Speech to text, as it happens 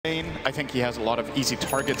I think he has a lot of easy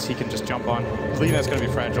targets he can just jump on. Lina is going to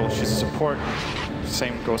be fragile. She's a support.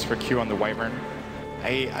 Same goes for Q on the Wyvern.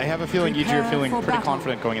 I have a feeling EG are feeling pretty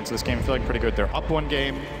confident going into this game, feeling pretty good. They're up one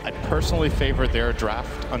game. I'd personally favor their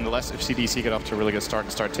draft, unless if CDEC get off to a really good start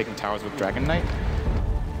and start taking towers with Dragon Knight.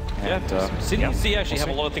 And, CDEC actually have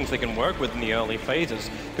a lot of things they can work with in the early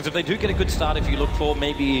phases. Because if they do get a good start, if you look for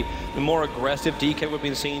maybe the more aggressive DK we've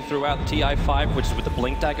been seeing throughout TI5, which is with the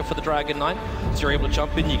Blink Dagger for the Dragon Knight, so you're able to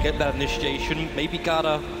jump in, you get that initiation, maybe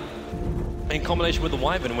Garda in combination with the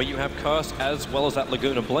Wyvern, where you have Curse as well as that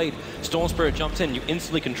Laguna Blade. Storm Spirit jumps in, you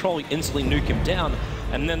instantly control, you instantly nuke him down,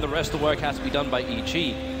 and then the rest of the work has to be done by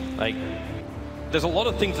EG. Like, there's a lot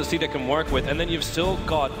of things that CDEC can work with, and then you've still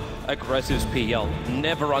got Aggressive's PL.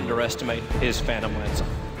 Never underestimate his Phantom Lancer.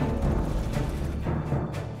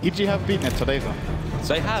 EG have beaten it today, though.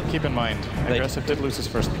 They have. Keep in mind, Aggressive did lose his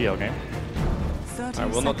first PL game. I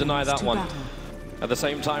will not deny that one. At the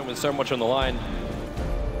same time, with so much on the line,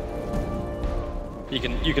 you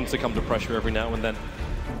can succumb to pressure every now and then.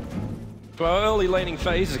 So our early laning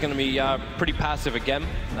phase is going to be pretty passive again,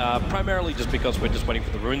 primarily just because we're just waiting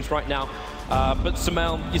for the runes right now. But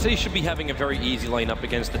Sumail, you say you should be having a very easy lane up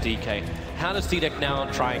against the DK. How does CDEC now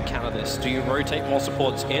try and counter this? Do you rotate more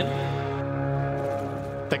supports in?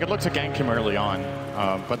 They could look to gank him early on,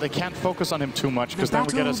 but they can't focus on him too much, because then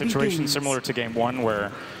we get a situation similar to game one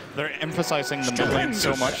where they're emphasizing the mid lane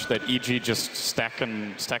so much that EG just stack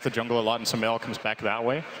the jungle a lot, and Sumail comes back that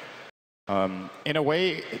way. In a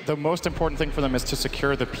way, the most important thing for them is to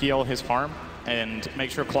secure the PL his farm and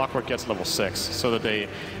make sure Clockwork gets level 6 so that they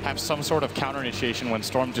have some sort of counter initiation when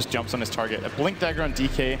Storm just jumps on his target. A Blink Dagger on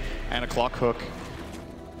DK and a Clock Hook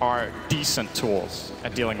are decent tools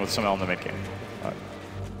at dealing with Sumail in the mid game.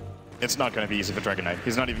 It's not going to be easy for Dragon Knight.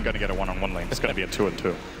 He's not even going to get a one-on-one lane. It's going to be a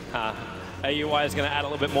 2-on-2. AUI is going to add a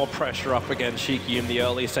little bit more pressure up against Shiki in the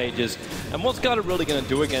early stages. And what's Garda really going to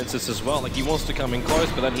do against this as well? Like, he wants to come in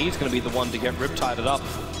close, but then he's going to be the one to get riptided up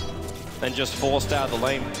and just forced out of the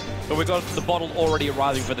lane. But we've got the bottle already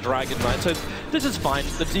arriving for the Dragon Knight, so this is fine.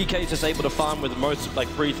 The DK is just able to farm with most, like,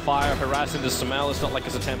 Breathe Fire, harassing the Sumail. It's not like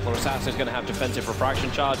it's a Templar Assassin who's going to have defensive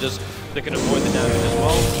refraction charges that can avoid the damage as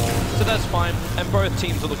well. So that's fine, and both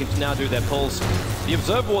teams are looking to now do their pulls. The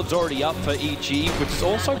Observer Ward's already up for EG, which is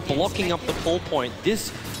also blocking up the pull point.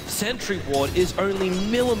 This Sentry Ward is only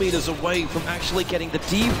millimeters away from actually getting the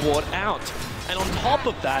D Ward out. And on top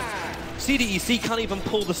of that, CDEC can't even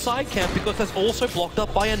pull the side camp because that's also blocked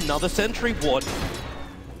up by another Sentry Ward.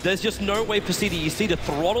 There's just no way for CDEC to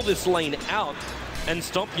throttle this lane out and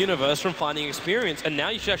stop Universe from finding experience. And now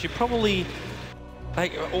you should actually probably,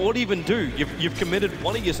 like, what even do? You've committed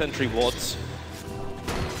one of your Sentry Wards.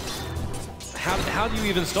 How do you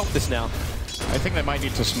even stop this now? I think they might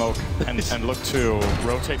need to smoke and look to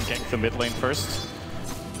rotate and gank the mid lane first.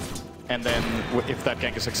 And then if that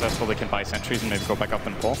gank is successful, they can buy sentries and maybe go back up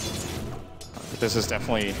and pull. This is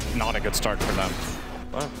definitely not a good start for them.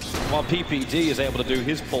 Wow. While PPD is able to do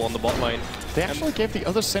his pull on the bot lane. They actually gave the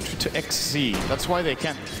other sentry to XZ. That's why they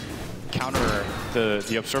can't counter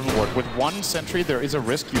the Observer Ward. With one sentry, there is a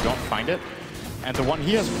risk you don't find it. And the one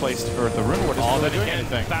he has placed for the Rune Ward isn't really doing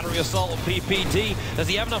anything. Battery Assault of PPD. Does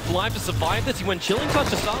he have enough life to survive this? He went Chilling Touch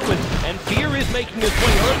to start with, and Fear is making his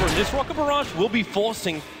way over. And this Rocket Barrage will be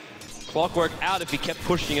forcing Clockwork out if he kept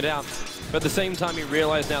pushing it out. But at the same time, he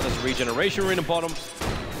realized now there's a Regeneration Rune at bottom.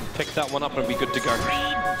 Pick that one up and be good to go.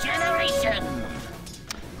 Regeneration!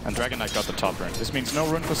 And Dragon Knight got the top rune. This means no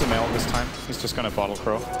rune for Sumail this time. He's just going to Bottle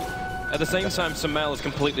Crow. At the same time, Sumail has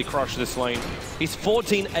completely crushed this lane. He's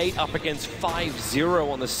 14-8 up against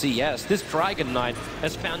 5-0 on the CS. This Dragon Knight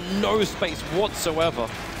has found no space whatsoever.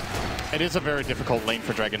 It is a very difficult lane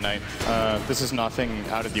for Dragon Knight. This is nothing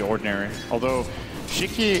out of the ordinary. Although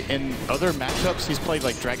Shiki, in other matchups, he's played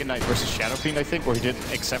like Dragon Knight versus Shadow Fiend, I think, where he did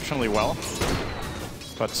exceptionally well.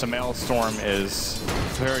 But Sumail Storm is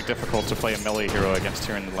very difficult to play a melee hero against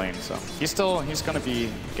here in the lane. So he's going to be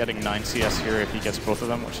getting 9 CS here if he gets both of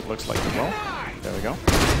them, which it looks like he will. There we go.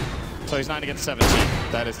 So he's 9 against 17.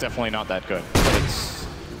 That is definitely not that good, but it's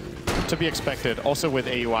to be expected. Also with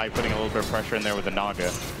AUI putting a little bit of pressure in there with the Naga.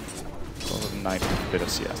 So a 9 bit of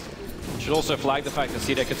CS. Should also flag the fact that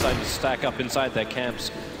CDEC decided to stack up inside their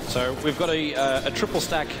camps. So we've got a triple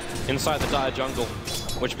stack inside the Dire Jungle,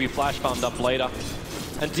 which will be flash farmed up later.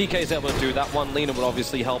 And DK is able to do that one. Lina would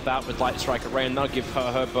obviously help out with Light Strike Array, and that'll give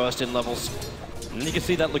her burst in levels. And you can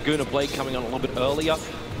see that Laguna Blade coming on a little bit earlier.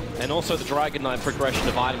 And also the Dragon Knight progression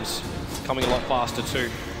of items coming a lot faster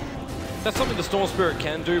too. That's something the Storm Spirit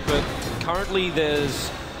can do, but currently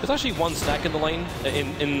there's actually one stack in the lane,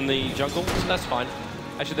 in the jungle, so that's fine.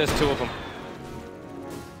 Actually, there's 2 of them.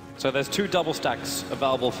 So there's 2 double stacks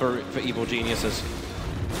available for Evil Geniuses.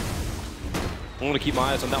 I'm going to keep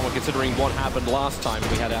my eyes on that one, considering what happened last time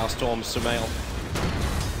we had our Storm Sumail.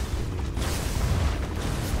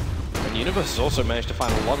 And Universe has also managed to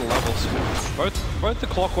find a lot of levels. Both the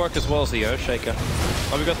Clockwork as well as the Earthshaker.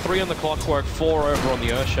 Well, we've got 3 on the Clockwork, 4 over on the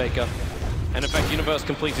Earthshaker. And in fact, Universe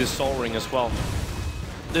completes his Soul Ring as well.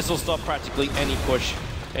 This will stop practically any push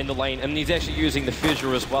in the lane, and he's actually using the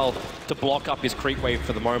Fissure as well to block up his creep wave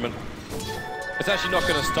for the moment. It's actually not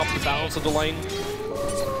going to stop the balance of the lane,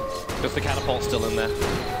 because the Catapult's still in there.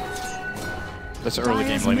 This early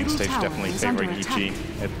game laning stage definitely favoring EG.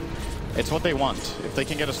 It's what they want. If they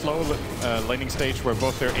can get a slow laning stage where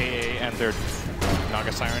both their AA and their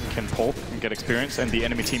Naga Siren can pull and get experience, and the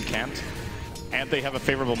enemy team can't, and they have a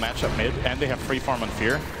favorable matchup mid, and they have free farm on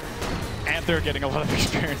Fear, and they're getting a lot of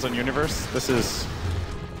experience on Universe, this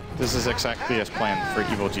is exactly as planned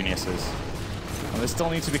for Evil Geniuses. They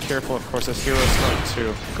still need to be careful, of course, as heroes start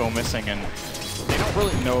to go missing, and they don't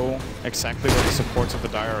really know exactly what the supports of the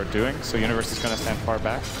Dire are doing, so Universe is going to stand far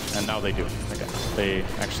back, and now they do. Again, they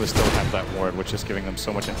actually still have that ward, which is giving them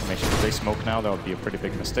so much information. If they smoke now, that would be a pretty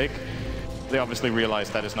big mistake. They obviously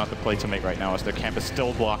realize that is not the play to make right now, as their camp is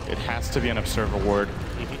still blocked. It has to be an Observer ward.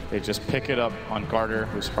 They just pick it up on Garter,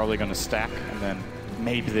 who's probably going to stack, and then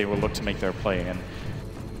maybe they will look to make their play. And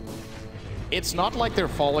it's not like they're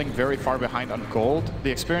falling very far behind on gold.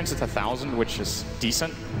 The experience is 1,000, which is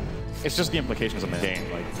decent. It's just the implications of the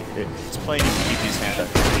game. Like, it's playing into EG's hand.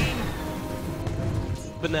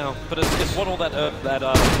 But it's what all that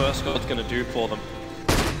first gold's going to do for them.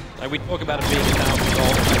 Like, we talk about it being 1,000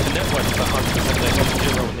 gold, like the network is 100% there,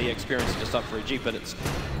 got 0, and the experience is just up for EG, but it's,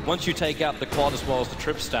 once you take out the quad as well as the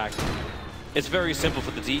trip stack, it's very simple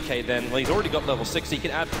for the DK then. Well, he's already got level 6, so he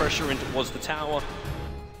can add pressure in towards the tower.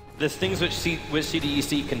 There's things which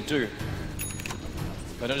CDEC can do.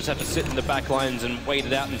 They don't just have to sit in the back lines and wait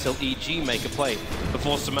it out until EG make a play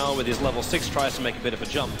before Sumail with his level 6 tries to make a bit of a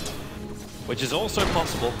jump, which is also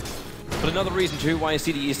possible. But another reason too why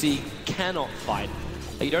CDEC cannot fight.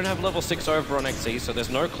 You don't have level 6 over on XE, so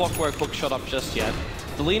there's no Clockwork hook shot up just yet.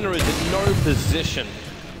 Delina is in no position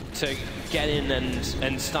to get in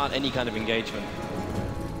and start any kind of engagement.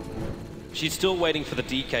 She's still waiting for the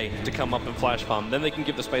DK to come up and flash farm. Then they can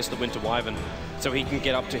give the space to the Winter Wyvern so he can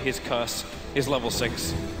get up to his curse, his level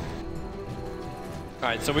 6.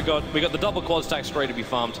 Alright, so we got the double quad stacks ready to be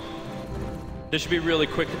farmed. This should be really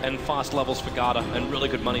quick and fast levels for Garda and really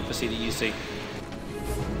good money for CDEC.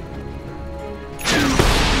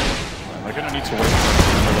 They're going to need to wait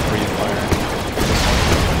for the free fire.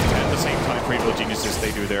 At the same time, for Evil Geniuses,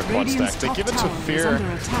 they do their quad stack. They give it to Fear,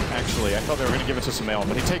 actually. I thought they were going to give it to Sumail,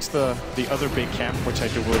 but he takes the other big camp, which I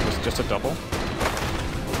do believe was just a double.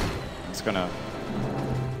 It's going to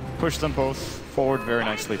push them both forward very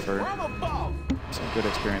nicely for some good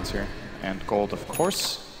experience here. And gold, of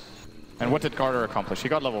course. And what did Garter accomplish? He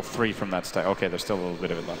got level 3 from that stack. Okay, there's still a little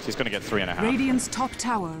bit of it left. He's going to get 3.5. Radiant's top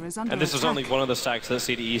tower is under And this attack. is only one of the stacks that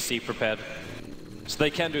CDEC prepared. So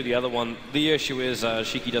they can do the other one. The issue is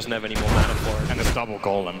Shiki doesn't have any more mana for it. And it's double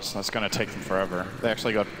golems. That's going to take them forever. They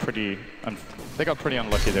actually got pretty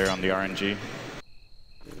unlucky there on the RNG.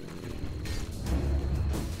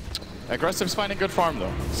 Aggressive's finding good farm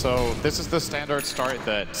though. So this is the standard start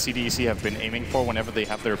that CDEC have been aiming for whenever they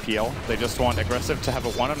have their PL. They just want Aggressive to have a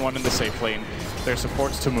one-on-one in the safe lane, their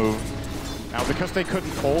supports to move. Now because they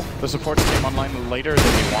couldn't pull, the supports came online later than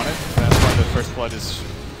they wanted. That's why the first blood is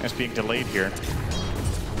being delayed here.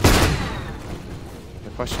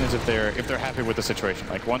 The question is if they're happy with the situation.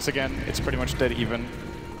 Like once again, it's pretty much dead even.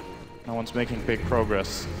 No one's making big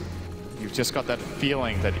progress. You've just got that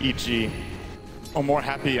feeling that EG are more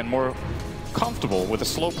happy and more comfortable with a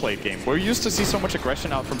slow-played game. We're used to see so much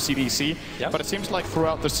aggression out from CDEC, but it seems like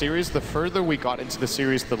throughout the series, the further we got into the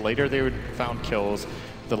series, the later they found kills,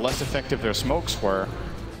 the less effective their smokes were.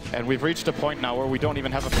 And we've reached a point now where we don't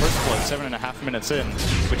even have a first blood 7.5 minutes in.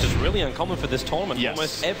 Which is really uncommon for this tournament. Yes.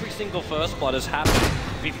 Almost every single first blood has happened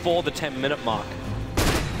before the 10-minute mark.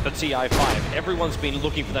 For TI5, everyone's been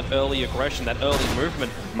looking for that early aggression, that early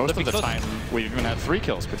movement. Most of the time, we've even had 3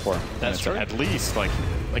 kills before. That's true. At least, like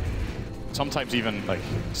sometimes even like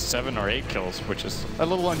 7 or 8 kills, which is a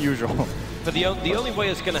little unusual. But the only way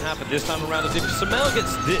it's going to happen this time around is if Sumail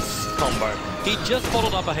gets this combo. He just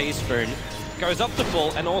bottled up a haste rune, goes up to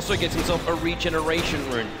full, and also gets himself a regeneration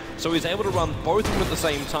rune. So he's able to run both of them at the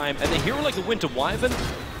same time, and a hero like the Winter Wyvern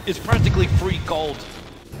is practically free gold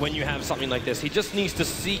when you have something like this. He just needs to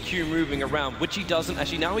CQ moving around, which he doesn't.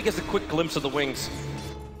 Actually, now he gets a quick glimpse of the wings.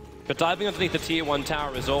 But diving underneath the tier 1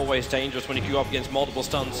 tower is always dangerous when you go up against multiple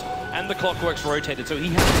stuns. And the Clockwork's rotated, so he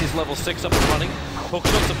has his level 6 up and running.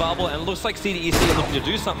 Hookshot's a bubble, and it looks like CDEC are looking to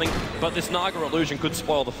do something, but this Naga illusion could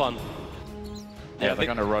spoil the fun. Yeah, they're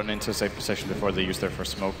going to run into a safe position before they use their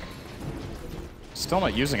first smoke. Still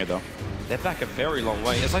not using it, though. They're back a very long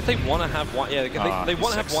way. It's like they want to have... Yeah, they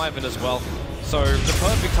want to have Wyvern as well. So the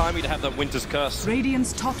perfect timing to have that Winter's Curse.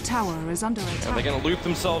 Radiant's top tower is under attack. And they're going to loop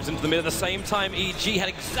themselves into the mid at the same time. EG had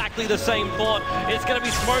exactly the same thought. It's going to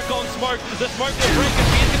be smoke on smoke. The smoke will break and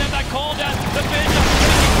he's going to have that call down. The Fisher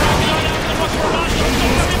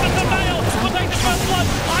the Mail will take the first blood.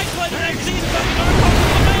 Isolated XC's coming over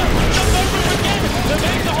the Mail. Jump over it again. The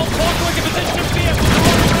Vector holds Clockwork in position of fear. The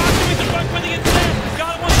Warrior after with the smoke with the instead.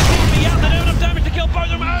 Garden wants to keep me out. They don't have enough damage to kill both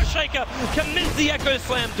of them. Earthshaker commits the Echo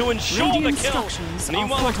Slam to ensure the kill.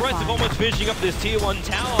 Meanwhile, Aggressive almost finishing up this tier 1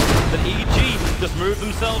 tower. That EG just move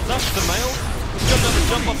themselves up. The Mail has got another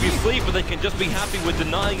jump up his sleeve, but they can just be happy with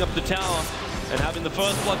denying up the tower and having the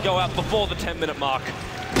first blood go out before the 10-minute mark.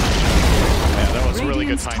 Yeah, that was really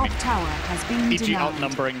good timing. Top tower has been EG denied.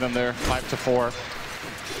 outnumbering them there, 5-4,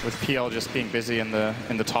 with PL just being busy in the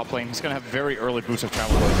top lane. He's going to have very early boost of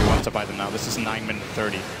travel if he wants to buy them now. This is 9-minute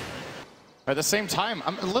 30. At the same time,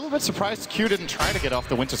 I'm a little bit surprised Q didn't try to get off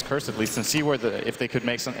the Winter's Curse at least and see where if they could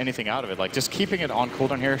make anything out of it. Like, just keeping it on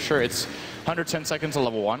cooldown here, sure, it's 110 seconds at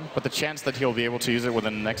level 1, but the chance that he'll be able to use it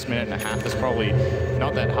within the next minute and a half is probably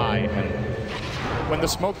not that high. And when the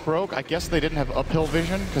smoke broke, I guess they didn't have uphill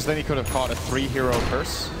vision, because then he could have caught a 3-hero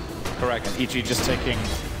curse. Correct. And EG just taking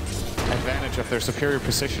advantage of their superior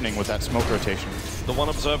positioning with that smoke rotation. The one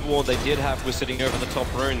observer ward they did have was sitting over the top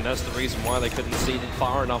rune. That's the reason why they couldn't see it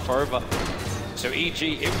far enough over. So EG,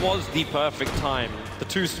 it was the perfect time. The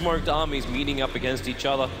two smoked armies meeting up against each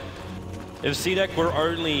other. If CDEC were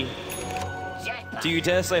only... Do you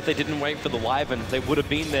dare say if they didn't wait for the Wyvern, they would have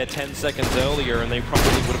been there 10 seconds earlier and they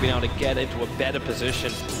probably would have been able to get into a better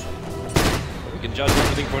position. We can judge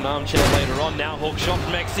everything from an armchair later on. Now Hookshot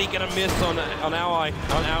from XC gonna miss on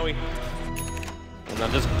Owie. And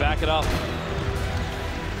then just back it up.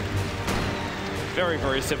 Very,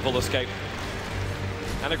 very simple escape.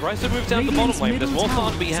 And Aggressive moves down the bottom lane. There's more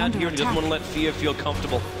fun to be had here and he doesn't want to let Fear feel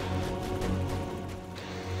comfortable.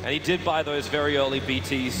 And he did buy those very early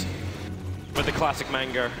BTs with the classic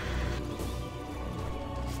Mango.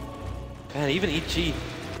 And even EG,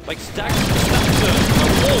 like stacks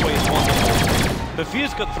are always wonderful. But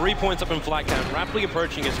Fear's got 3 points up in flat count, rapidly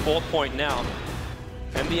approaching his 4th point now.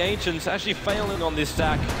 And the Ancients actually failing on this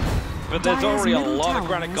stack. But there's already a lot of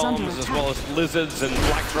granite golems as well as lizards and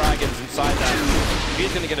black dragons inside that.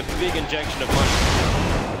 He's going to get a big injection of money.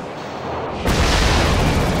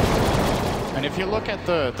 And if you look at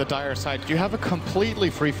the Dire side, you have a completely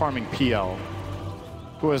free-farming PL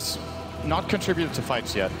who has not contributed to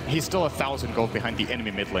fights yet. He's still 1,000 gold behind the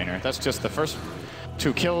enemy mid laner. That's just the first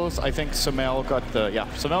 2 kills. I think Sumail got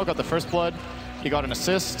the first blood. He got an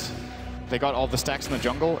assist. They got all the stacks in the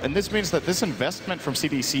jungle, and this means that this investment from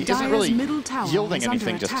CDEC isn't really yielding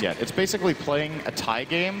anything just yet. It's basically playing a tie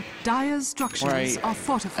game. Dire's structures are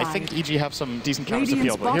fortified. I think EG have some decent counters to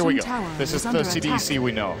appeal, but here we go. This is the CDEC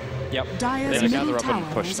we know. Yep. Dire's they middle gather up and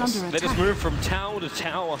tower push is this. under They attack. just moved from tower to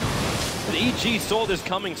tower. The EG saw this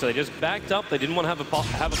coming, so they just backed up. They didn't want to have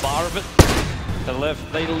a bar of it.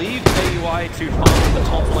 They leave AUI to farm the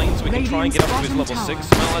top lane so we can try and get up to his level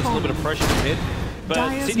 6. Now that's a little bit of pressure to mid.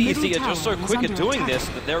 But CDEC are just so quick at doing this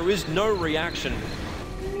that there is no reaction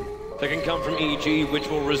that can come from EG, which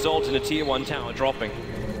will result in a tier 1 tower dropping.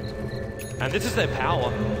 And this is their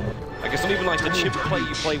power. Like, it's not even like the chip play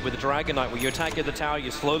you play with the Dragon Knight, where you attack at the tower,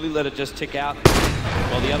 you slowly let it just tick out,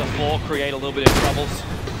 while the other 4 create a little bit of troubles.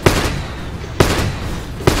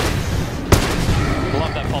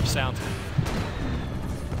 Love that pop sound.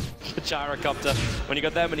 Gyrocopter. When you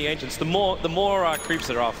got that many Ancients, the more creeps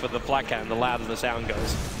there are for the flat cat, and the louder the sound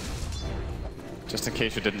goes. Just in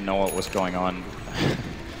case you didn't know what was going on,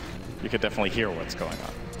 you could definitely hear what's going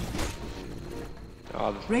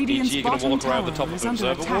on. Radiant's gonna walk around the top tower of is the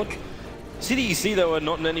under observer ward. attack. CDEC though are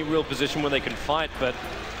not in any real position where they can fight, but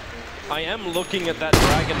I am looking at that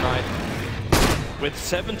Dragon Knight with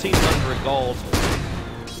 1,700 gold,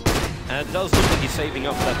 and it does look like he's saving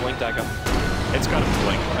up for that Blink Dagger. It's got a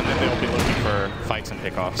blink, and then they'll be looking for fights and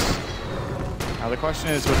pickoffs. Now the question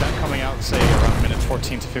is, with that coming out, say, around minute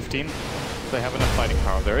 14 to 15, they have enough fighting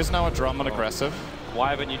power. There is now a drum on aggressive.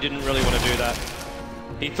 Wyvern, you didn't really want to do that.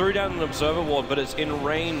 He threw down an observer ward, but it's in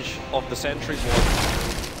range of the sentry ward.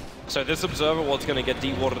 So this observer ward's going to get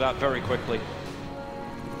de-warded out very quickly.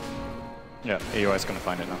 Yeah, AUI is going to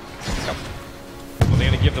find it now. Yep. Well, they're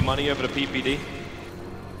going to give the money over to PPD.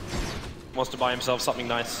 Wants to buy himself something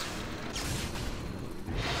nice.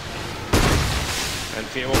 And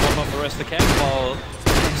Fear will mop up the rest of the camp while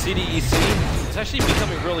CDEC it's actually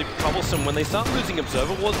becoming really troublesome when they start losing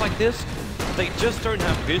observer wards like this. They just don't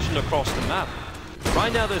have vision across the map.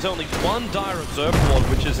 Right now there's only one dire observer ward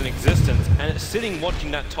which is in existence, and it's sitting watching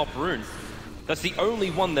that top rune. That's the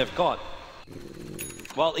only one they've got.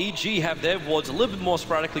 While EG have their wards a little bit more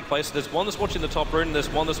sporadically placed. There's one that's watching the top rune and there's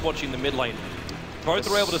one that's watching the mid lane. Both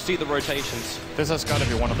are able to see the rotations. This has got to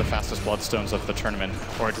be one of the fastest Bloodstones of the tournament,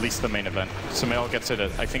 or at least the main event. Sumail gets it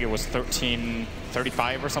at, I think it was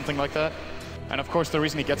 13:35 or something like that. And of course, the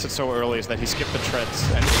reason he gets it so early is that he skipped the treads.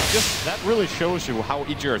 And just that really shows you how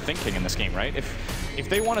EG are thinking in this game, right? If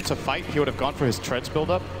they wanted to fight, he would have gone for his treads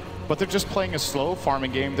build-up. But they're just playing a slow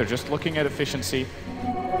farming game. They're just looking at efficiency.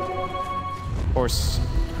 Of course,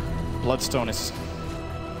 Bloodstone is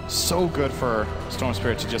so good for Storm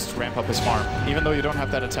Spirit to just ramp up his farm. Even though you don't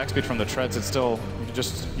have that attack speed from the treads, it's still, you can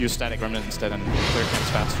just use Static Remnant instead and clear things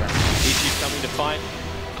faster. EG's coming to fight.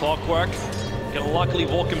 Clockwork gonna luckily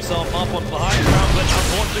walk himself up onto the high ground, but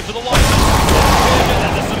unfortunately for the long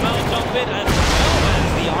and the Sumail jump in, and Sumail has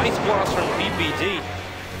the Ice Blast from PPD.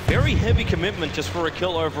 Very heavy commitment just for a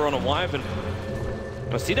kill over on a Wyvern.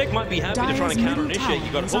 Now CDEC might be happy to try and counter-initiate.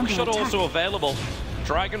 You've got Hookshot also available.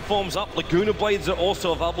 Dragon Forms up, Laguna Blades are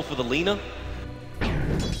also available for the Lina.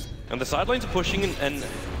 And the side lanes are pushing, and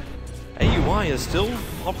AUI is still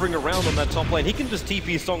hovering around on that top lane. He can just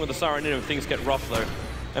TP Song of the Siren in if things get rough though.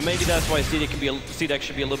 And maybe that's why CDEC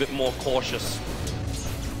should be a little bit more cautious.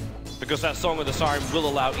 Because that Song of the Siren will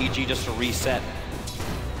allow EG just to reset.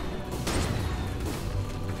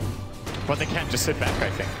 But they can't just sit back, I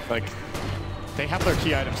think. Like, they have their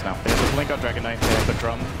key items now. They have the Blink on Dragon Knight, they have the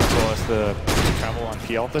Drum, as well as the Travel on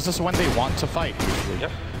PL. This is when they want to fight, usually.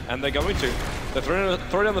 Yep, and they're going to. They're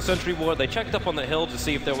throwing down the Sentry Ward. They checked up on the hill to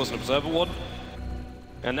see if there was an Observer Ward.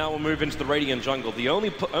 And now we'll move into the Radiant jungle. The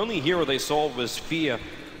only hero they saw was Fear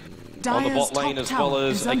on the bot lane, as well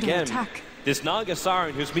as, again, this Naga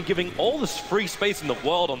Siren, who's been giving all this free space in the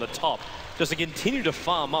world on the top, just to continue to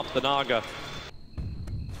farm up the Naga.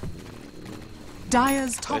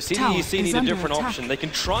 Dire's top tower is CDEC need a different attack. option. They can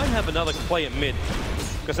try and have another play at mid,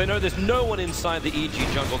 because they know there's no one inside the EG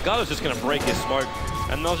jungle. Gato's just going to break his smoke,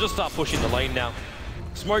 and they'll just start pushing the lane now.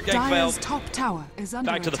 Smoke egg failed. Top tower is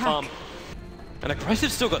under Back to the farm. And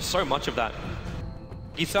Aggressive's still got so much of that.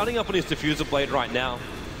 He's starting up on his Diffuser Blade right now.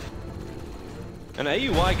 And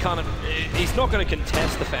AUI he's not going to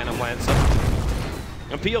contest the Phantom Lancer.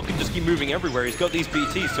 And PL can just keep moving everywhere. He's got these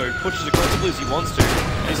BTs, so he pushes aggressively as he wants to.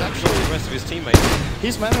 And he's actually the rest of his teammates.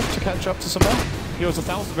 He's managed to catch up to Sumail. He was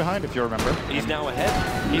 1,000 behind, if you remember. He's now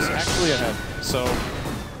ahead. He's actually ahead. So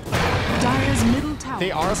Dire's middle tower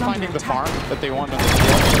they are finding the farm that they want on the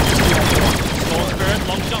Storm Spirit,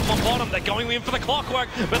 long jump on bottom. They're going in for the Clockwork,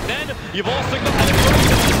 but then you've also got the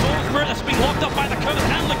Storm Spirit that's been locked up by the Curse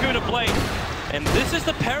and Laguna Blade. And this is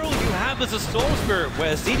the peril you have as a Storm Spirit,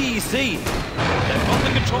 where CDEC, they've got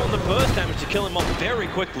the control on the burst damage to kill him off very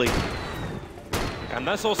quickly. And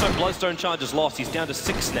that's also Bloodstone charges lost. He's down to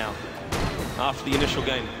 6 now, after the initial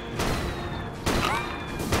game.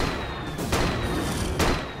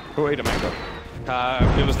 Who ate a mango?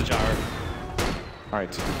 It was the Gyro.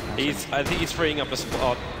 Alright. I think he's freeing up a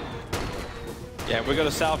spot. Yeah, we've got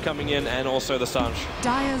a Sal coming in, and also the Sanj.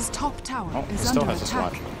 Dire's top tower is still under has a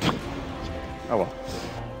attack. swat. Oh well.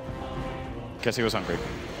 Guess he was hungry.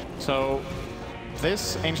 So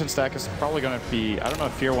this Ancient Stack is probably going to be, I don't know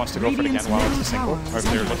if Fear wants to go for it again while it's a single, or if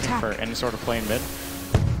they're looking for any sort of play in mid.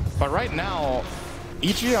 But right now,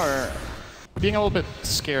 EG are being a little bit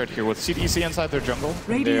scared here with CDEC inside their jungle.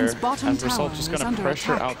 Radiant's bottom as a result, tower just is going to under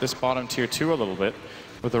pressure attack. out this bottom tier 2 a little bit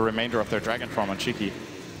with the remainder of their Dragon Form on Cheeky.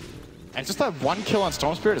 And just that one kill on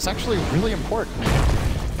Storm Spirit is actually really important.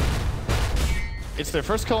 It's their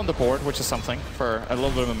first kill on the board, which is something for a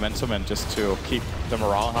little bit of momentum and just to keep the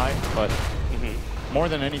morale high. But more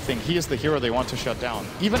than anything, he is the hero they want to shut down.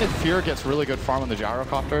 Even if Fear gets really good farm on the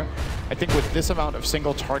Gyrocopter, I think with this amount of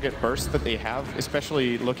single target burst that they have,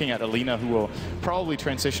 especially looking at Alina, who will probably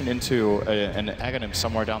transition into an Aghanim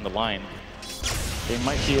somewhere down the line, they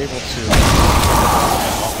might be able to...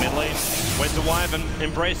 Mid lane, where's the Wyvern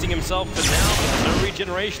embracing himself for now, but there's no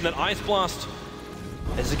regeneration. That Ice Blast,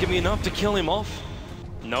 is it going to be enough to kill him off?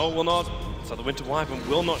 No, it will not. So the Winter Wyvern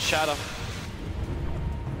will not shatter.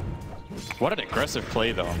 What an aggressive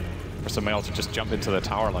play, though, for Sumail to just jump into the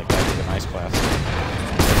tower like that with an Ice Blast.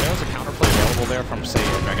 If there was a counterplay available there from, say,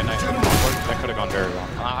 a Dragon Knight, that could have gone very well.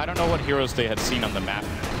 I don't know what heroes they had seen on the map.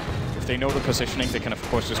 If they know the positioning, they can, of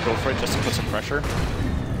course, just go for it just to put some pressure.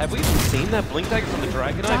 Have we even seen that Blink Dagger from the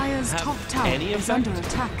Dragon Knight Dire's top have tower any is effect? under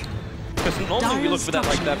attack. Because normally we look for that,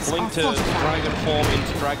 like that Blink to Dragon Form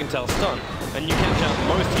into Dragon Tail stun, and you catch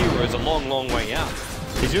out most heroes a long, long way out.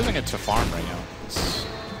 He's using it to farm right now. It's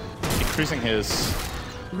increasing his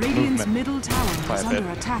Radiant's middle tower by is a bit,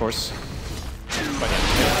 under attack. of course. But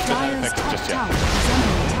yeah, Dire's it's not top just yet. tower is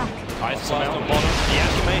under attack. Ice Blast on bottom. He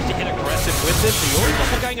actually managed to hit aggressive with this. He already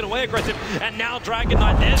got going away aggressive. And now Dragon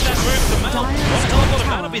Knight, there's that move to Mel. Not a hell of a lot of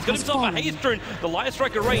mana, but he's got himself a haste rune. The Light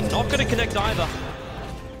Strike Array not going to connect either.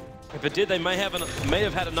 If it did, they may have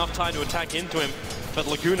had enough time to attack into him, but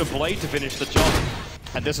Laguna Blade to finish the job.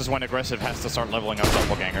 And this is when Aggressive has to start leveling up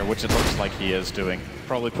Doppelganger, which it looks like he is doing.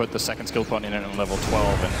 Probably put the second skill point in at level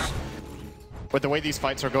 12. And with the way these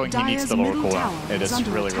fights are going, he needs the lower cooldown. It is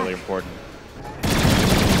really, really important.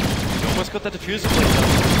 Almost got that diffuser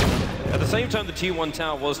blade. At the same time, the tier 1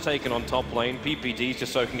 tower was taken on top lane. PPD's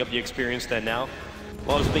just soaking up the experience there now. A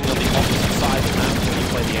lot of being on the opposite side of the map when you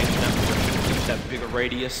play the ancient map, gives that bigger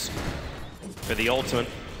radius for the ultimate.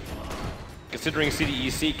 Considering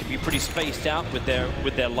CDEC can be pretty spaced out with their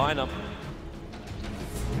lineup,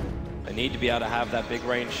 they need to be able to have that big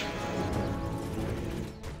range.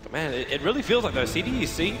 But man, it really feels like though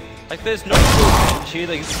CDEC, like there's no full range here.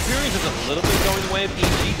 The experience is a little bit going the way of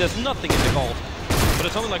EG. There's nothing in the gold. But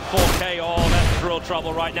it's only like 4K. Oh, that's real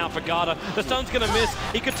trouble right now for Garda. The stun's going to miss.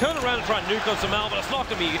 He could turn around and try and nuke on Samel, but it's not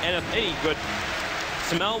going to be any good.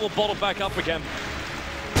 Samel will bottle back up again.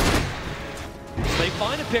 So they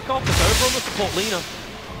find a pick-off. It's over on the support Lina.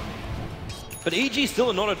 But EG still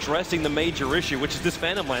are not addressing the major issue, which is this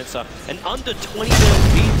Phantom Lancer. And under 20 mil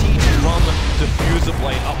BT to run the diffuser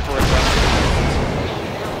blade up for aggressive.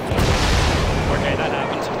 Okay, that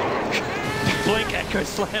happened. Blink, Echo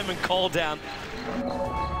Slam, and Call down.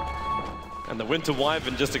 And the Winter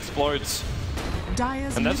Wyvern just explodes.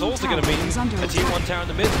 Dire's and that's middle also going to tower mean is under a tier 1 tower in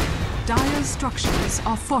the mid. Dire's structures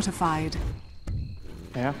are fortified.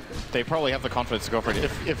 Yeah, they probably have the confidence to go for it.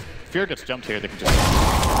 If Fear gets jumped here, they can just...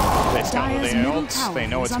 They scout with the ults, they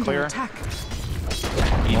know it's clear. Attack.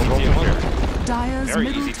 Easy tier 1. Dire's Very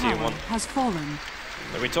middle easy tier tower 1. has fallen.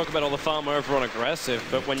 We talk about all the farm over on aggressive,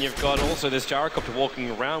 but when you've got also this Gyrocopter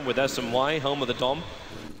walking around with SMY, Helm of the Dom,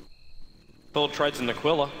 Full Treads and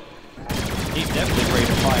Aquila, he's definitely ready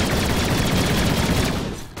to fight.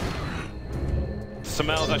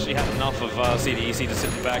 Samel's actually had enough of CDEC to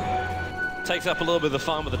sit back. Takes up a little bit of the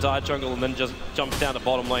farm with the Dire Jungle and then just jumps down to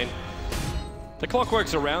bottom lane. The clock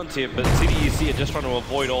works around here, but CDEC are just trying to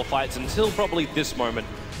avoid all fights until probably this moment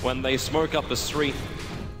when they smoke up a 3.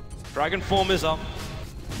 Dragon form is up.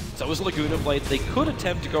 So is Laguna Blade. They could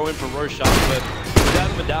attempt to go in for Roshan, but without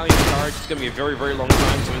the Medallion charge, it's going to be a very, very long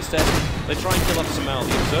time. So instead, they try and kill up Samel.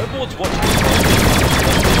 The Observer Ward's watching this.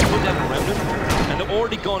 Put down a Remnant, and they've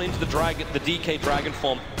already gone into the DK Dragon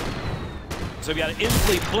form. So we got to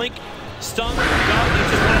instantly blink, stun, guard,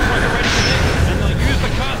 into Flash Striker ready for this, and they'll use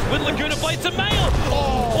the curse with Laguna Blade. Samel!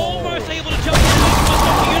 Almost able to jump in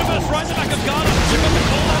the universe right in the back of Garda. They've got the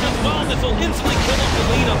cooldown as well. This will instantly kill off the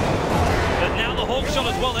leader. But now the Hawk shot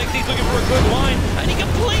as well. XD's looking for a good line, and he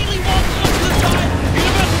completely walks off to the side.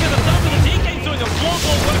 Universe will get the stun, but the DK's doing a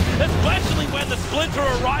flawless work, especially when the Splinter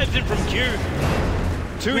arrives in from Q.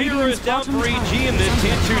 2 heroes down for EG, and this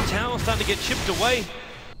tier 2 tower starting to get chipped away.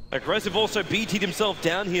 Aggressive also BT'd himself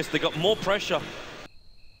down here, so they got more pressure.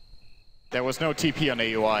 There was no TP on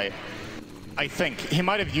AUI. I think he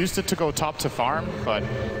might have used it to go top to farm, but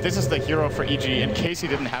this is the hero for EG. In case he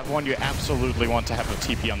didn't have one, you absolutely want to have a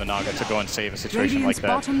TP on the Naga to go and save a situation like that.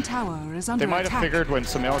 Bottom tower is under they might attack. have figured when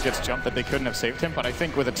Samel gets jumped that they couldn't have saved him, but I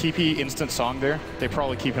think with a TP instant song there, they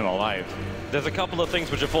probably keep him alive. There's a couple of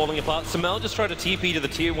things which are falling apart. Samel just tried to TP to the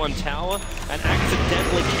tier 1 tower and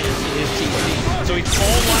accidentally canceled his TP. So he's all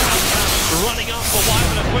out, running up for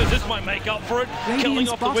Wyvern. I suppose this might make up for it. Killing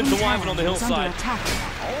off the Winter Wyvern on the hillside.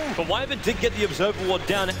 But Wyvern did get the Observer Ward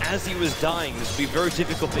down as he was dying. This would be very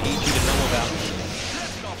difficult for EG to know about. Let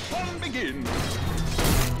the fun begin.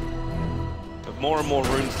 But more and more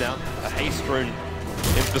runes now. A haste rune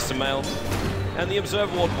in for Samel. And the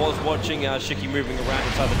Observer Ward was watching Shiki moving around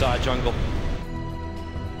inside the Dire Jungle.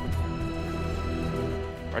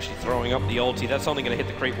 We're actually throwing up the ulti. That's only going to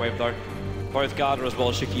hit the creep wave though. Both Garda as well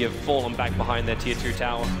as Shiki have fallen back behind their tier 2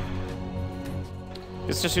 tower.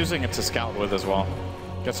 He's just using it to scout with as well.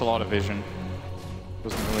 Gets a lot of vision.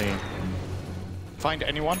 Doesn't really find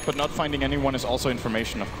anyone, but not finding anyone is also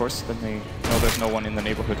information, of course. Then they know there's no one in the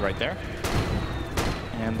neighborhood right there.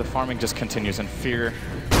 And the farming just continues in Fear.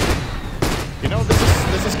 You know,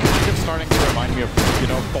 this is kind of starting to remind me of, you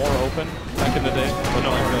know, Thor Open back in the day. But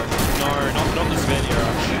not the Sven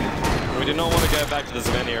era. We do not want to go back to the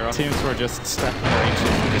Sven era. Teams were just stacking their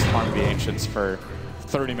Ancients and just farming the Ancients for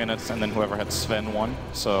 30 minutes, and then whoever had Sven won.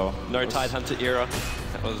 So no Tide Hunter era.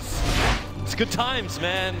 That was It's good times,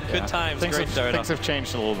 man. Good times. Things Great things have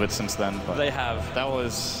changed a little bit since then. But they have. That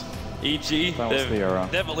was... EG, that was the era.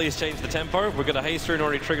 They've at least changed the tempo. We're going to haste through and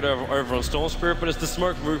already triggered over on Storm Spirit, but it's the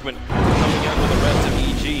smoke movement coming out with the rest of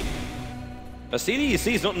EG.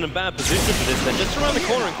 CDEC is not in a bad position for this. They're just around the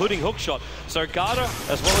corner, including Hookshot. So Garda,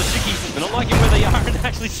 as well as Shiki, they're not liking where they are, and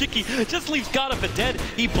actually Shiki just leaves Garda for dead.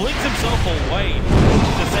 He blinks himself away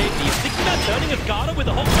to safety. He's thinking about turning as Garda with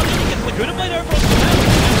a Hookshot, and he gets Laguna Blade over on Samel.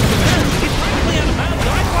 He's practically out of bounds.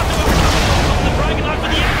 Nice one to the Dragon Knight, but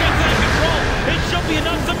the Echo's out of control. It should be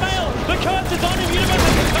enough to Mail. The curse is on him. Universe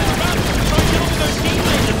has to turn around. Try to kill off those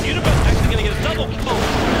teammates. It's Universe actually going to get a double kill.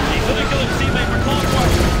 He's going to kill his teammate for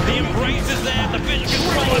Clockwork. The embrace is there. The vision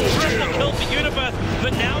control. A triple kill for Universe.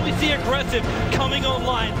 But now we see Aggressive coming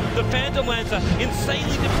online. The Phantom Lancer,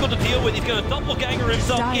 insanely difficult to deal with. He's going to doppelganger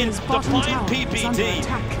himself in, defying PPD.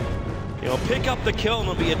 He'll pick up the kill, and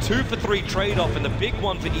it'll be a 2-for-3 trade-off, and the big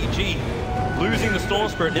one for EG. Losing the Storm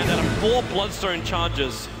Spirit now down to 4 Bloodstone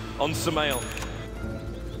charges on Samael.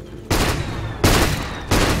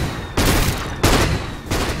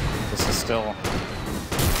 This is still a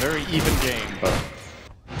very even game, but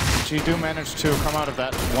EG do manage to come out of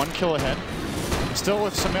that 1 kill ahead. Still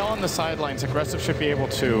with Samael on the sidelines, Aggressive should be able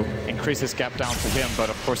to increase his gap down to him, but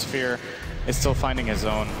of course Fear is still finding his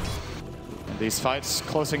own. These fights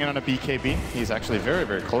closing in on a BKB. He's actually very,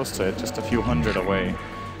 very close to it, just a few hundred away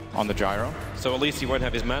on the gyro. So at least he won't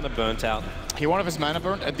have his mana burnt out. He won't have his mana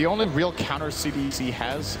burnt, and the only real counter CDEC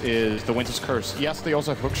has is the Winter's Curse. Yes, they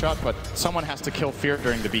also have Hookshot, but someone has to kill Fear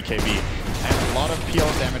during the BKB. And a lot of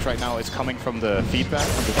PL's damage right now is coming from the feedback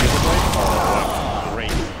from the Field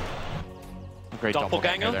Blade. Oh, great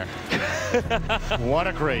doppelganger there. What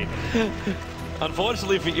a great.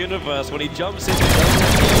 Unfortunately for Universe, when he jumps in,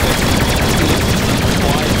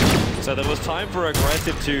 so there was time for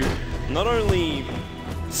Aggressive to not only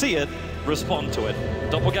see it, respond to it.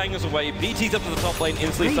 Doppelganger's away, BT's up to the top lane,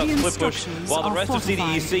 instantly starts split push, while the rest of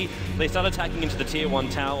CDEC, they start attacking into the tier 1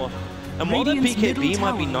 tower. And while that BKB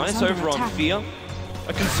might be nice over on Fear,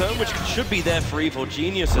 a concern which should be there for Evil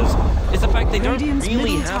Geniuses is the fact they don't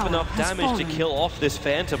really have enough damage to kill off this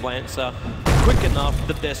Phantom Lancer quick enough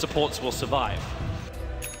that their supports will survive.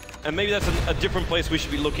 And maybe that's a different place we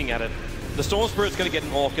should be looking at it. The Storm Spirit's going to get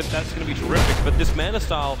an Orchid, that's going to be terrific, but this mana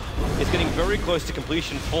style is getting very close to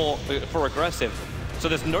completion for Aggressive. So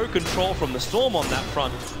there's no control from the Storm on that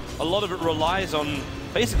front. A lot of it relies on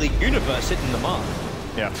basically Universe hitting the mark.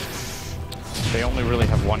 Yeah. They only really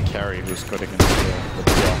have one carry who's good against the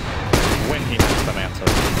PL when he has the Manta.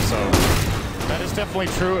 So that is definitely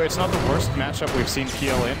true. It's not the worst matchup we've seen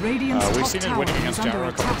PL in. We've seen it winning against Gyro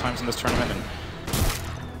a couple times in this tournament. And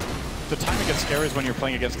the timing gets scary is when you're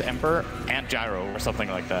playing against Emperor and Gyro or something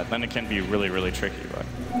like that. Then it can be really, really tricky, but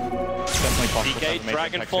definitely possible. DK,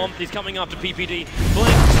 Dragon Form, he's coming after PPD.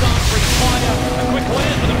 Blink, start, free fire, a quick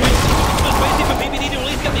land for the win. Just waiting for PPD to at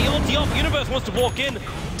least get the ulti off. Universe wants to walk in.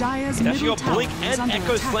 He's actually got Blink and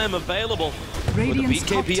Echo Slam available. With the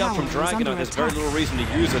BKB up from Dragon, there's very little reason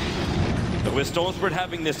to use it. But with Storm Spirit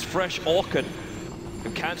having this fresh Orchid,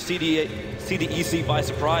 can catch CDEC by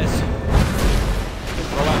surprise.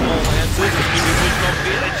 Throw out more lances,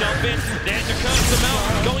 they jump in, there's a curse them out,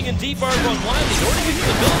 going in deep over on Wiley, already using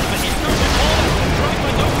the build, but here comes the corner, trying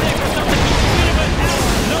by no pick or something, Universe out,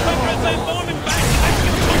 no Aggressive forming back,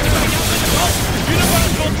 actually going to back out in the top,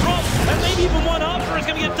 Universe will drop, and maybe even one after is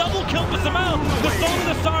going to get a double kill for Samael, the Song of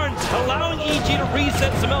the Siren, allowing EG to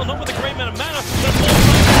reset Samael, not with a great amount of mana, the ball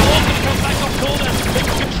going to come back off cooldown, they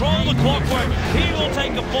can control the clockwork, he will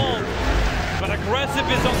take a fall, but Aggressive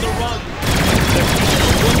is on the run.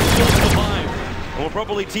 And we'll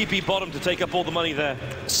probably TP bottom to take up all the money there.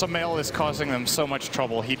 Samael is causing them so much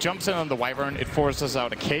trouble. He jumps in on the Wyvern, it forces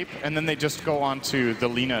out a cape, and then they just go on to the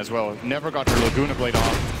Lina as well. Never got her Laguna Blade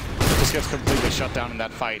off. It just gets completely shut down in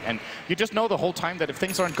that fight. And you just know the whole time that if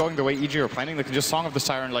things aren't going the way EG are planning, they can just Song of the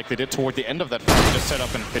Siren like they did toward the end of that fight, and just set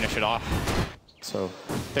up and finish it off. So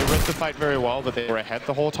they read the fight very well, but they were ahead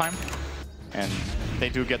the whole time. And they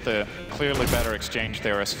do get the clearly better exchange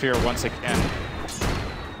there as Fear once again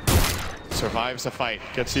survives the fight,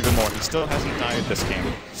 gets even more. He still hasn't died this game.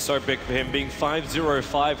 So big for him, being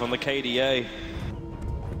 5-0-5 on the KDA.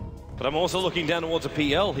 But I'm also looking down towards a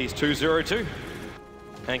PL. He's 2-0-2.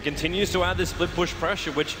 And continues to add this split push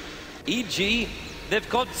pressure, which EG, they've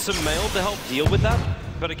got Samael to help deal with that.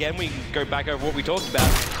 But again, we go back over what we talked about.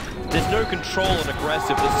 There's no control and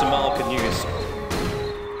Aggressive that Samael can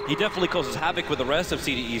use. He definitely causes havoc with the rest of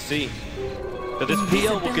CDEC. But this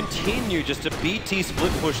PL will continue just to BT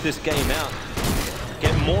split push this game out.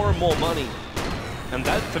 Get more and more money. And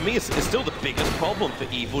that, for me, is still the biggest problem for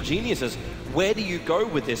Evil Geniuses. Where do you go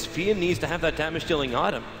with this? Fear needs to have that damage-dealing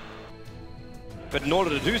item. But in order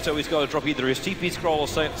to do so, he's got to drop either his TP scroll or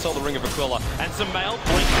sell the Ring of Aquila. And Sumail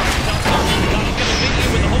blink up. Gunner's going to beat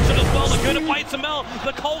you with the hook shot as well. They're going to fight Sumail.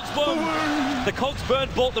 The Cogs Burn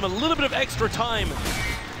bought them a little bit of extra time.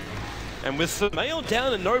 And with Sumail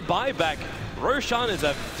down and no buyback, Roshan is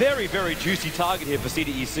a very, very juicy target here for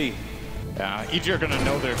CDEC. Yeah, EG are going to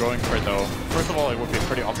know they're going for it, though. First of all, it would be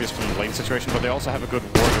pretty obvious from the lane situation, but they also have a good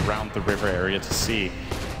ward around the river area to see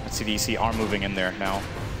that CDEC are moving in there now.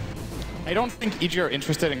 I don't think EG are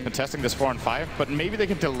interested in contesting this 4-on-5, but maybe they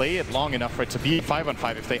can delay it long enough for it to be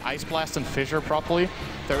 5-on-5 if they Ice Blast and Fissure properly.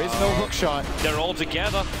 There is no hook shot. They're all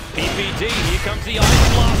together. PPD, here comes the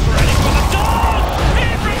Ice Blast ready for the dog!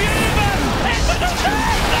 In from Universe! Into the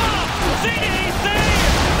Tesla! CDEC!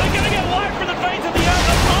 They're going to get wide from the face of the earth.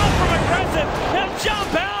 Far from aggressive. He'll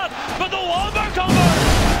jump out, but the wombo combo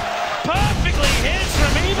perfectly hits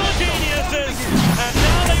from Evil Geniuses. And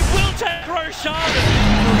now they will take Roshan.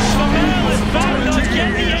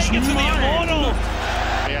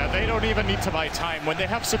 Yeah, they don't even need to buy time. When they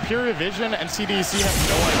have superior vision and CDEC have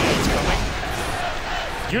no idea what's coming,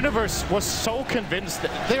 Universe was so convinced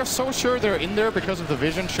that they're so sure they're in there because of the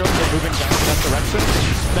vision show they're moving down in that direction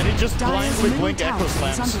that he just blindly blinked Echo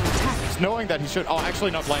Slams, knowing that he should. Oh,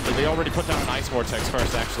 actually not blindly. They already put down an Ice Vortex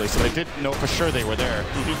first, actually, so they did know for sure they were there.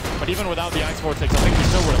 But even without the Ice Vortex, I think he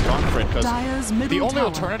still would have gone for it because the only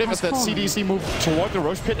alternative is that CDEC move toward the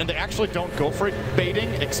Roche Pit and they actually don't go for it, baiting,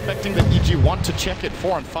 expecting that EG want to check it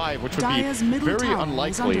 4-on-5, which would be very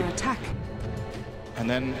unlikely. And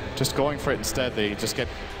then just going for it instead, they just get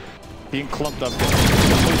being clumped up. It's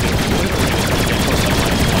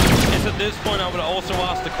at this point I would also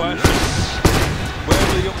ask the question,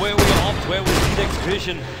 where were you opt? Where was CDEC's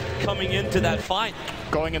vision coming into that fight?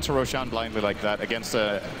 Going into Roshan blindly like that against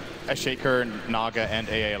a Shaker, Naga, and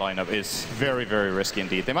AA lineup is very, very risky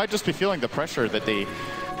indeed. They might just be feeling the pressure that they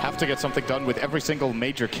have to get something done with every single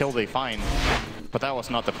major kill they find. But that was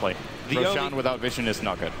not the play. Roshan without vision is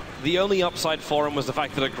not good. The only upside for him was the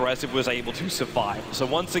fact that Aggressive was able to survive. So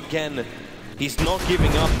once again, he's not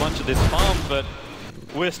giving up much of this farm, but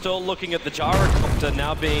we're still looking at the Gyrocopter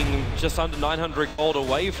now being just under 900 gold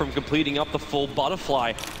away from completing up the full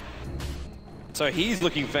butterfly. So he's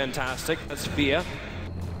looking fantastic. That's Fear.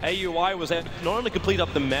 AUI was able to not only complete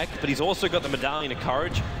up the mech, but he's also got the Medallion of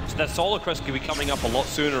Courage. So that Solar Crest could be coming up a lot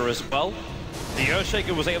sooner as well. The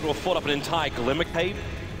Earthshaker was able to afford up an entire Glimmer Cape,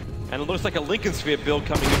 and it looks like a Lincoln Sphere build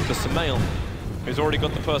coming in for Sumail, who's already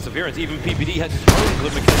got the Perseverance. Even PPD has his own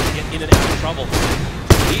Glimmer Cape to get in and out of trouble.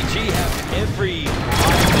 EG have every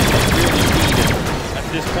item they really need at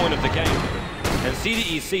this point of the game. And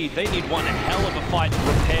CDEC, they need one hell of a fight to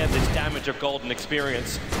repair this damage of golden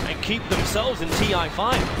experience and keep themselves in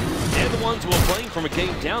TI5. They're the ones who are playing from a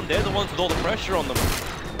game down. They're the ones with all the pressure on them.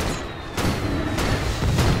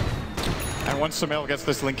 And once Sumail gets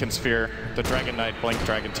this Lincoln Sphere, the Dragon Knight Blink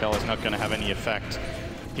Dragon Tail is not going to have any effect.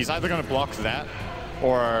 He's either going to block that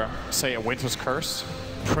or, say, a Winter's Curse.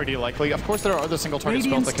 Pretty likely. Of course, there are other single target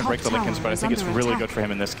spells that can break the Lincolns, but I think it's really good for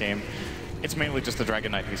him in this game. It's mainly just the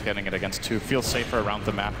Dragon Knight he's getting it against too. Feels safer around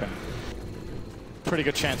the map, and pretty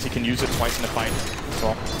good chance he can use it twice in the fight.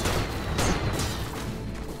 So,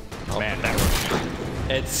 man, that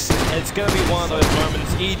was... It's going to be one of those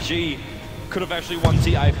moments. EG could have actually won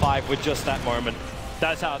TI5 with just that moment.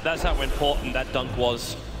 That's how important that dunk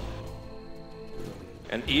was.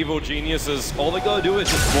 And Evil Geniuses, all they gotta do is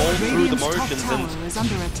just roll through the motions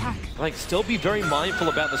and like still be very mindful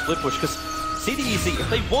about the split push, because CDEC, if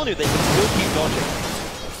they want to, they can still keep dodging.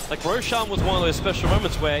 Like Roshan was one of those special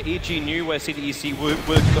moments where EG knew where CDEC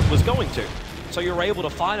was going to, so you're able to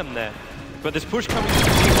fight them there. But this push coming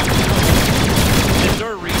from there's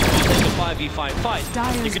no reason to take a 5v5 fight.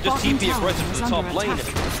 You could just TP aggressive to the top lane,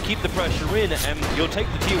 keep the pressure in, and you'll take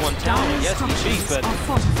the tier 1 tower. Yes, EG, but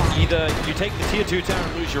either you take the tier 2 tower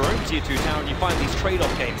and lose your own tier 2 tower, and you find these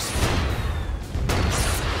trade-off games.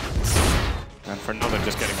 And for now, they're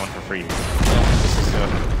just getting one for free. This is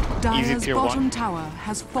an easy tier 1. Tower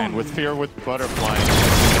has fallen. And with Fear with Butterfly,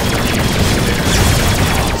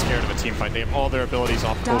 scared of a team fight. They have all their abilities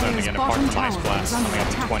off cooldown again, apart from Ice Blast coming up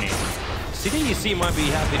to 20. CDEC might be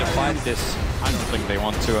happy to fight this. I don't think they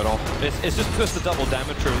want to at all. It's just because the double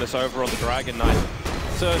damage room that's over on the Dragon Knight.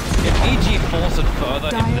 So if EG force it further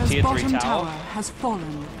into the tier 3 tower has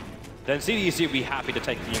fallen. Then CDEC will be happy to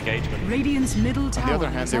take the engagement. Radiant's middle tower. On the other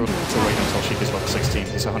hand, they would have to wait until Sheik is level 16.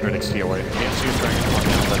 He's 100 XP away. He has to use Dragon Knight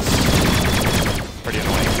now. That's pretty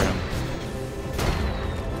annoying for him.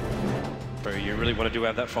 Bro, you really want to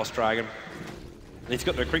have that Frost Dragon. And he's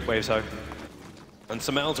got no creep wave, so And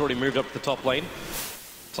Samel's already moved up to the top lane.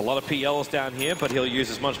 It's a lot of PLs down here, but he'll use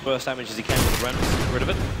as much burst damage as he can with the Remnants to get rid of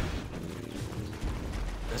it.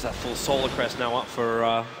 There's that full Solar Crest now up for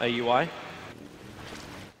AUI.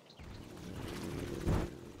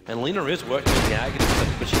 And Lina is working with the Agony,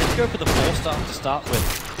 but she didn't go for the 4-star to start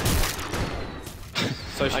with.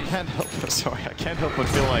 So I can't help but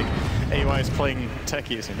feel like AUI is playing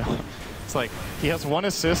techies, you know? It's like, he has 1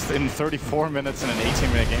 assist in 34 minutes in an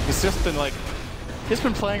 18-minute game. He's just been like, he's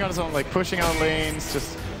been playing on his own, like pushing out lanes,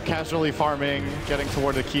 just casually farming, getting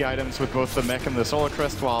toward the key items with both the mech and the Solar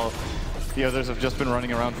Crest, while the others have just been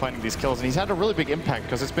running around finding these kills. And he's had a really big impact,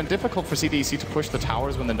 because it's been difficult for CDEC to push the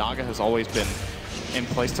towers when the Naga has always been in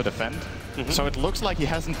place to defend. So it looks like he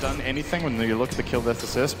hasn't done anything when you look at the kill death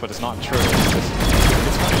assist, but it's not true.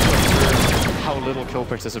 It's funny to observe how little kill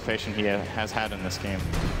participation he has had in this game.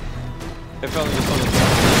 It felt like just on the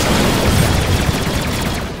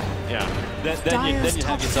Yeah. Then you'd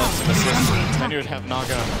have yourself some assists. Then you would have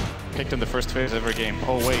Naga picked in the first phase of every game.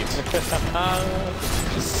 Oh wait.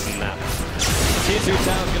 Snap. Tier 2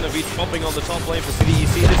 tower's going to be dropping on the top lane for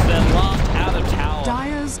CDEC. This is their last out of tower.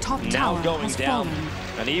 Dyer's top Now tower going has down. fallen.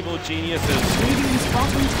 An evil genius is Radiant's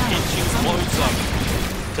bottom tower inching is under closer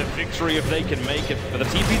attack. to victory if they can make it. But the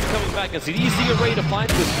TP's coming back and CDEC are ready to fight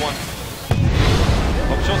this one.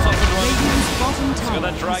 Shots up and running. Radiant's bottom Got tower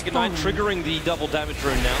that has Dragon Knight fallen. triggering the double damage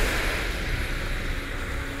rune now.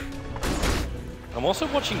 I'm also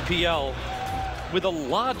watching PL with a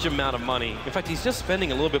large amount of money. In fact, he's just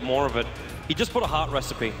spending a little bit more of it. He just put a heart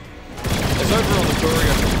recipe. It's over on the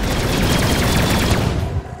courier.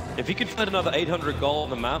 If he could find another 800 gold on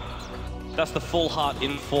the map, that's the full heart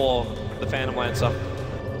in for the Phantom Lancer.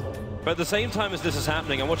 But at the same time as this is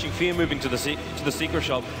happening, I'm watching Fear moving to the secret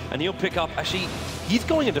shop, and he'll pick up, actually, he's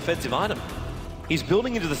going a defensive item. He's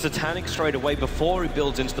building into the Satanic straight away before he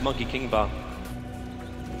builds into the Monkey King bar.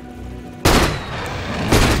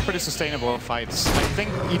 Pretty sustainable in fights. I think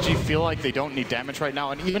EG feel like they don't need damage right now,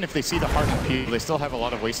 and even if they see the heart and peel, they still have a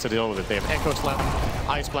lot of ways to deal with it. They have Echo Slam,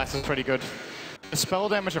 Ice Blast is pretty good. The spell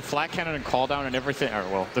damage of Flak Cannon and Call Down and everything, or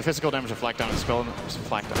well, the physical damage of Flak Down and spell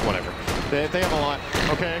Flak Down, whatever. They have a lot,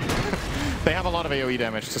 okay? They have a lot of AoE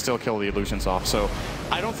damage to still kill the illusions off, so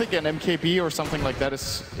I don't think an MKB or something like that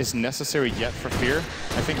is necessary yet for Fear.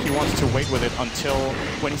 I think he wants to wait with it until,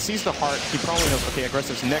 when he sees the heart, he probably knows, okay,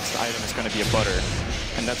 Aggressive's next item is going to be a butter,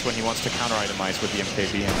 and that's when he wants to counter-itemize with the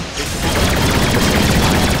MKB. And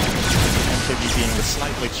MKB being the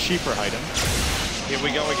slightly cheaper item. Here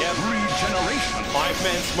we go again. Regeneration.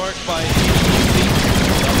 5-man smoke by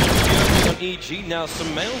EG. Now,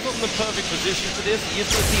 Samel's on the perfect position for this. He is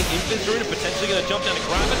going to see an invis rune, potentially going to jump down and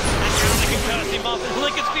grab it. And now they can curse him up.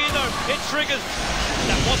 Liquid Spear, though, it triggers.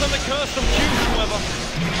 That wasn't the curse from Q, however.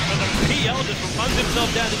 But the PL just runs himself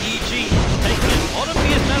down to EG. Taking a lot of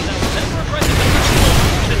PS now. Never aggressive.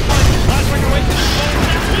 This fight, last regulation is going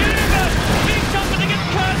down. Universe! Big jump and they get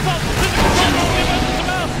cursed off. There's a control all the way over to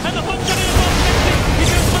Samel. And the hook shot in above 60. He's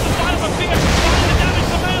going to put the fire of a Fear. Trying to damage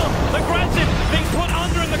Samel. Aggressive, being put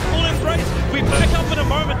under in the cool embrace. We back up in a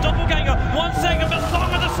moment. Doppelganger, 1 second, but Song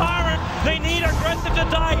of the Siren. They need Aggressive to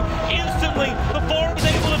die instantly before he's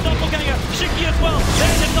able to Doppelganger. Shiki as well.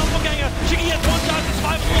 There's his Doppelganger. Shiki has 1 chance to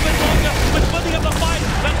survive a little bit longer with splitting up the fight.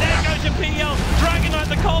 But there goes your PL. Dragon Knight,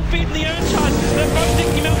 the cold feet, and the Urn Charge. They're both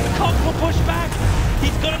thinking out the cock will push back.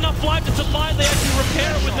 He's got enough life to survive. They actually repair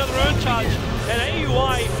it with another Urn Charge. And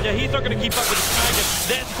AUI, yeah, he's not going to keep up with the Dragon.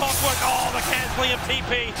 There's Cockwork. Oh, the cancelling of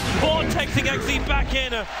TP. Vortexing XE back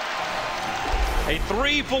in. A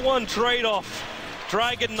 3-for-1 trade-off.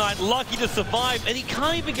 Dragon Knight lucky to survive, and he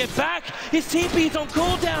can't even get back. His TP is on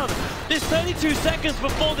cooldown. There's 32 seconds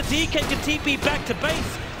before the DK can TP back to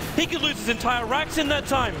base. He could lose his entire racks in that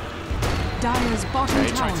time. Dyer's bottom He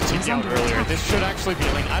tower tried to is TP out under earlier. attack. This should actually be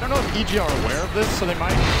a lane. I don't know if EG are aware of this, so they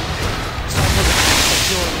might start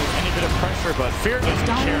feel any bit of pressure, but Fear doesn't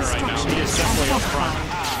care right now. He is definitely up front.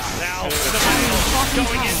 Now, the battle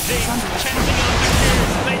going in deep, chasing after Q.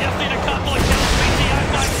 They just need a couple of kills. BTI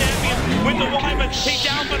by champion with the Wyvern. He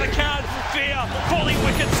down for the count. Fear, fully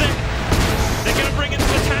wicked sick. They're going to bring in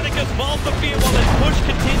Satanic as well for Fear while their push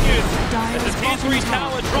continues. As the tier 3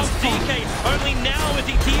 tower drops DK. Only now is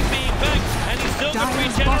he TPing back, and he's still going to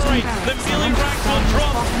regenerate. The melee racks will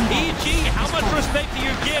drop. EG, how much respect do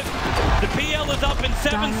you give? The PL is up in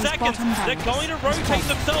 7 seconds. They're going to rotate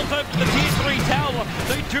themselves over to the tier 3 tower.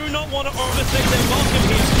 They do not want to overstay their welcome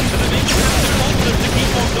here. But they make it their monsters to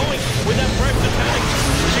keep on going with that fresh Satanic.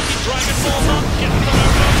 Shiki Dragon falls up, gets them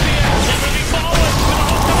over on Fear. They're moving forward with the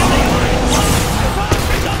hook to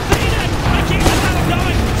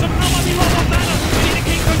the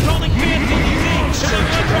Keep controlling Fear. CDEC. They're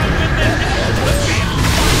going to try and win this.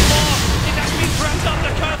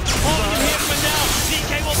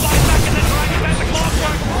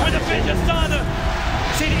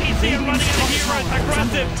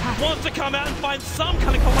 find some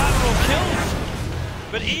kind of collateral kills.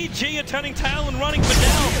 But EG are turning tail and running for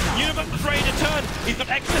now. Universe is ready to turn. He's got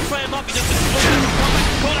extra slam up. He just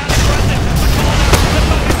call out aggressive. The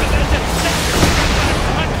focus position.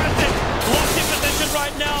 Aggressive. Locked in position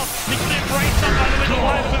right now. He can embrace somebody with the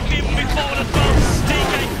life of him will be forward as well.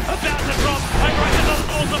 DK about to drop. Aggressive on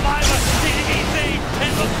the survivor. CDEC.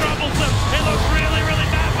 It looks troublesome. It looks really, really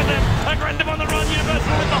bad for them. Aggressive on the run. Universe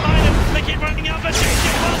is behind him. They keep running out, but EG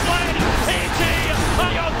well played. EG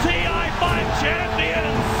are your TI5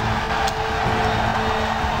 champions.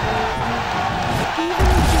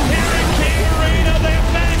 Here in King Arena, they have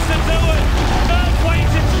managed to do it.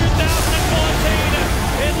 Earthquakes in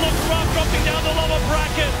 2014. It looked rough dropping down the lower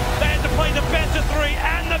bracket. They had to play the best of 3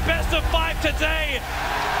 and the best of 5 today.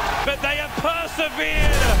 But they have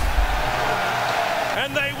persevered.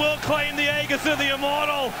 And they will claim the Aegis of the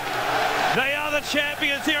Immortal. They are the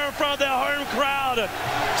champions here in front of their home crowd.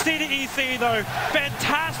 CDEC though,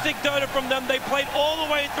 fantastic Dota from them. They played all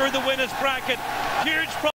the way through the winners bracket. Huge